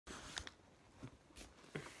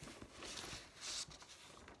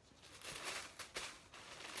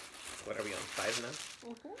What are we on? 5 now?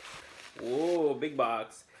 Mm-hmm. Whoa, big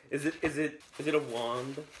box. Is it a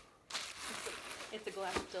wand? It's a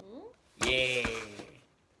glass still. Yay!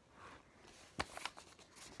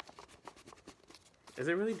 Is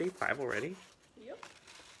it really day 5 already? Yep.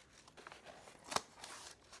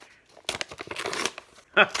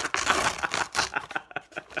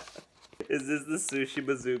 Is this the sushi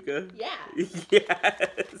bazooka? Yeah.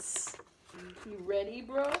 Yes. You ready,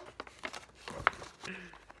 bro?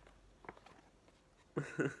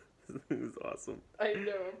 This is awesome. I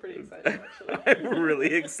know, I'm pretty excited actually. I'm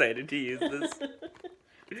really excited to use this.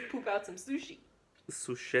 Let's poop out some sushi.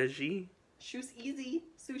 Susheji? Shoes easy.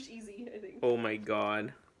 Sush easy, I think. Oh my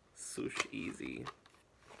god. Sush easy.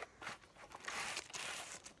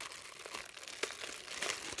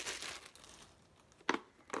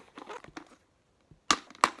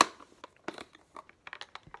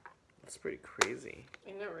 That's pretty crazy.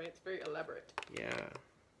 I know, right? It's very elaborate. Yeah.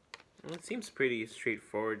 Well, it seems pretty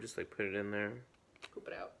straightforward, just like put it in there. Poop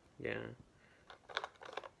it out. Yeah.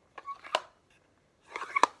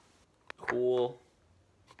 Cool.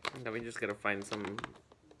 Now we just gotta find some,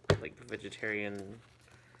 like, vegetarian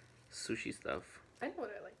sushi stuff. I know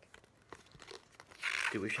what I like.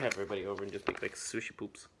 Dude, we should have everybody over and just make, like, sushi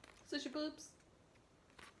poops. Sushi poops.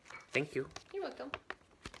 Thank you. You're welcome.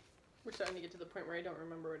 We're starting to get to the point where I don't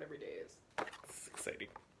remember what every day is. It's exciting.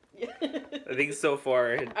 Yeah. I think so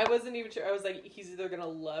far. I wasn't even sure. I was like, he's either gonna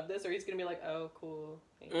love this or he's gonna be like, oh, cool.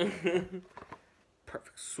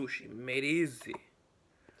 Perfect sushi made easy.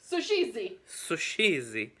 Sushizi.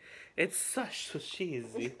 Sushizi. It's such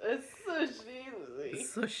sushizi. It's sushizi.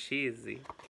 Sushizi.